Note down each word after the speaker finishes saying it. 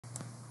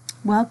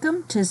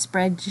Welcome to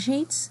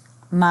Spreadsheets,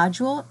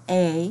 Module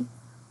A,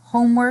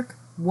 Homework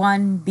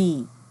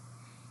 1B.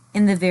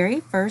 In the very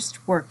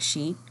first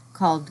worksheet,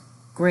 called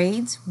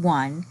Grades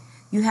 1,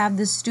 you have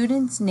the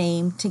students'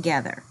 name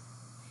together.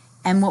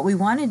 And what we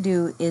want to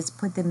do is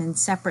put them in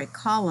separate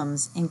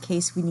columns in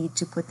case we need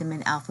to put them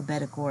in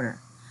alphabetic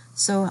order.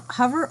 So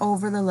hover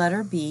over the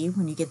letter B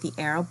when you get the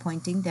arrow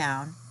pointing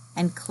down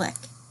and click.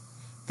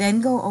 Then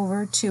go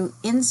over to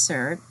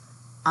Insert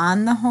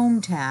on the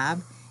Home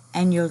tab,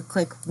 and you'll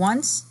click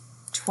once,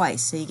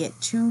 twice, so you get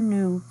two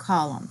new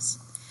columns.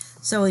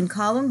 So in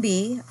column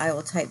B, I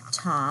will type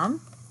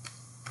Tom,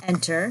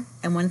 enter,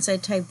 and once I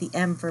type the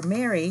M for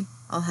Mary,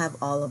 I'll have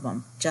all of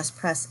them. Just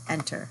press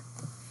enter.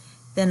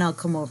 Then I'll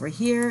come over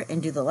here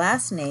and do the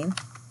last name,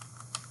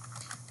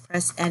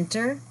 press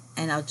enter,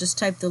 and I'll just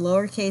type the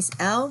lowercase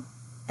l,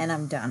 and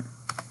I'm done.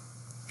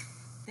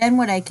 Then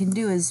what I can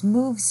do is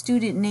move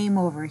student name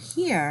over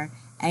here,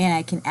 and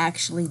I can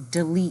actually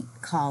delete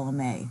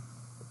column A.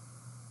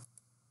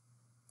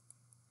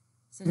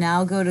 So now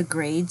I'll go to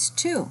grades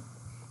 2.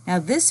 Now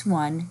this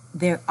one,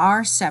 they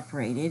are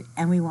separated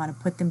and we want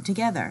to put them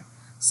together.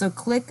 So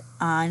click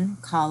on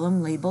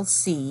column labeled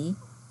C,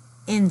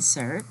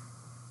 insert,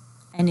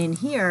 and in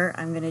here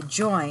I'm going to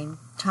join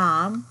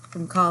Tom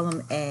from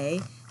column A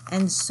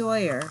and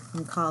Sawyer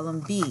from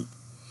column B.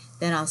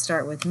 Then I'll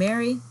start with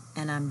Mary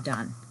and I'm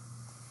done.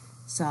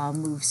 So I'll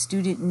move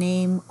student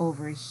name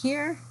over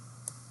here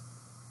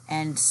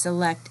and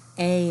select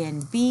A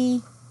and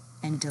B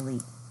and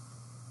delete.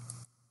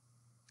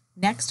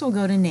 Next we'll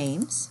go to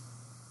names,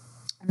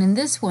 and in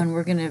this one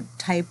we're going to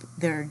type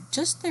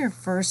just their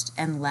first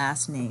and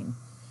last name.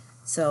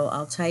 So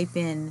I'll type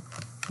in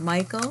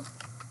Michael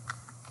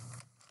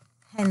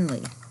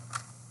Henley,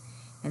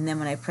 and then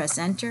when I press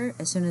enter,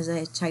 as soon as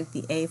I type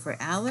the A for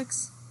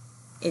Alex,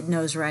 it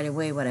knows right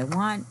away what I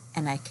want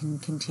and I can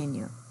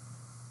continue.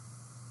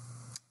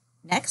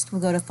 Next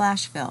we'll go to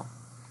flash fill.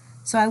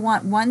 So I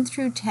want 1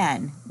 through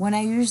 10. When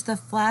I use the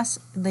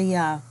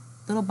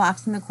little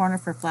box in the corner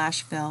for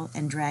flash fill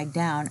and drag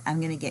down, I'm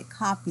going to get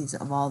copies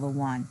of all the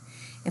 1.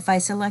 If I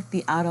select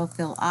the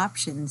autofill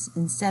options,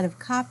 instead of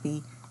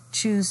copy,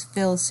 choose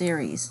fill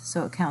series,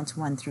 so it counts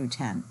 1 through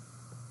 10.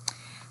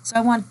 So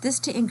I want this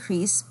to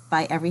increase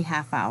by every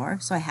half hour,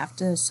 so I have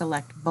to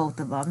select both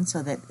of them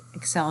so that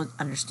Excel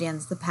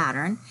understands the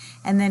pattern,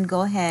 and then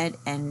go ahead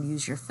and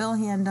use your fill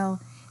handle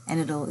and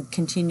it'll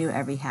continue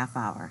every half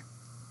hour.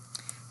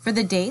 For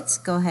the dates,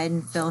 go ahead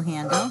and fill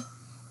handle,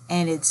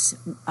 and it's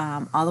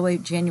all the way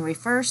January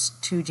 1st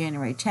to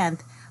January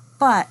 10th,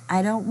 but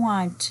I don't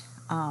want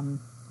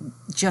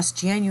just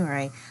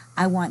January.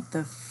 I want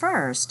the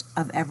first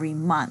of every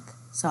month.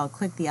 So I'll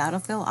click the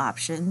autofill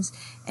options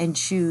and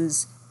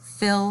choose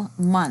fill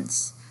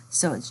months.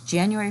 So it's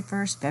January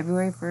 1st,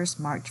 February 1st,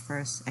 March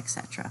 1st,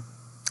 etc.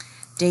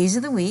 Days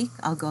of the week,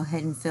 I'll go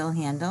ahead and fill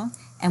handle,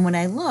 and when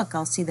I look,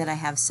 I'll see that I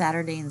have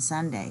Saturday and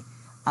Sunday.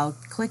 I'll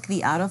click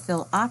the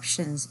autofill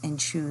options and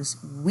choose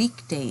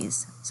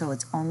weekdays, so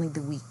it's only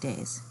the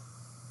weekdays.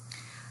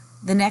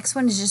 The next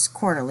one is just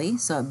quarterly,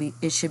 so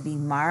it should be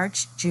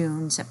March,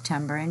 June,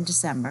 September, and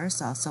December.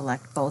 So I'll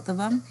select both of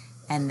them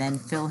and then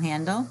fill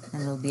handle,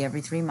 and it'll be every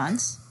 3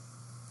 months.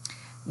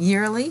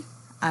 Yearly,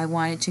 I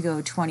want it to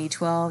go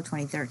 2012,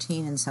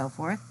 2013, and so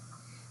forth,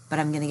 but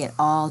I'm going to get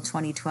all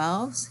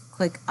 2012s.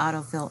 Click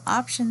autofill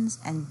options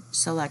and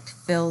select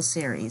fill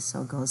series,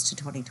 so it goes to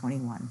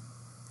 2021.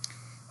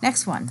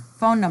 Next one,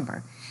 phone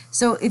number.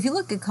 So if you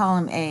look at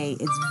column A,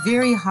 it's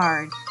very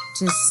hard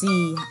to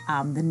see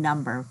the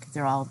number because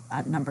they're all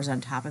numbers on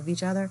top of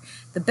each other.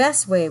 The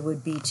best way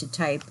would be to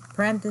type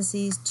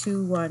parentheses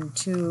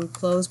 212,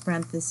 close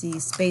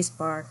parentheses, space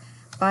bar,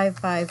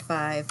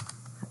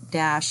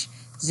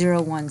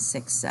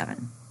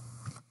 555-0167.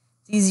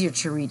 It's easier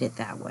to read it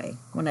that way.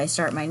 When I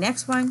start my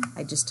next one,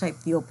 I just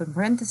type the open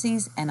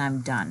parentheses and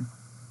I'm done.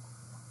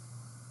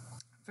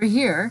 For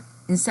here,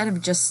 instead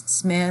of just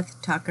Smith,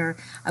 Tucker,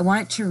 I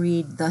want it to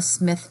read the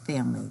Smith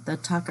family, the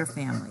Tucker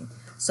family.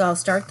 So I'll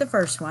start the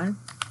first one.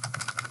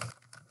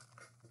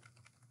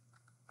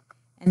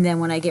 And then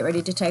when I get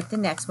ready to type the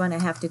next one, I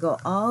have to go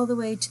all the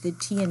way to the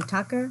T in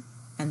Tucker,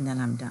 and then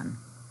I'm done.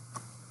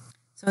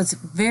 So it's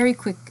very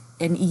quick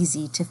and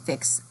easy to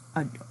fix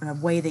a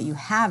way that you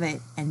have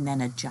it and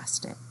then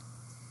adjust it.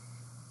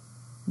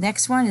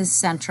 Next one is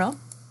Central.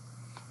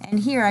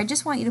 And here, I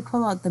just want you to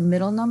pull out the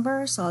middle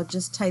number, so I'll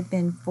just type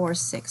in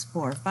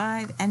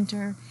 4645,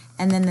 enter,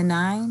 and then the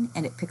 9,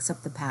 and it picks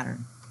up the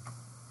pattern.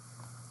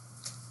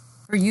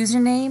 For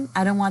username,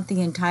 I don't want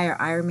the entire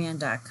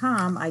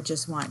Ironman.com, I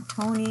just want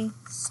Tony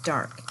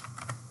Stark,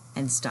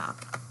 and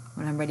stop.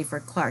 When I'm ready for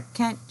Clark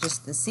Kent,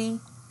 just the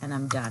C, and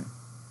I'm done.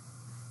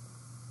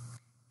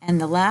 And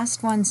the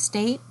last one,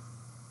 state.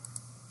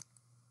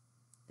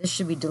 This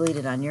should be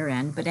deleted on your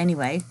end, but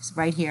anyway, it's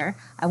right here.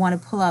 I want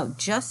to pull out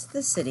just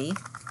the city.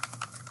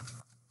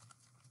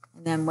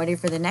 And then ready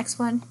for the next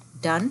one,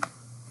 done.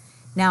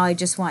 Now I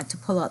just want to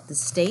pull out the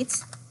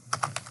states,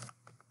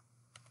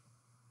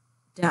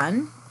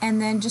 done,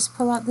 and then just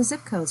pull out the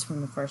zip codes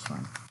from the first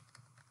one,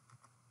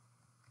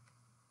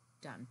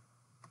 done.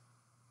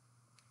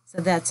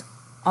 So that's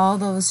all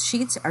those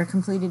sheets are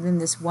completed in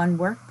this one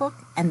workbook,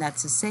 and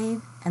that's a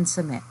save and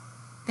submit.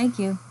 Thank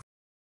you.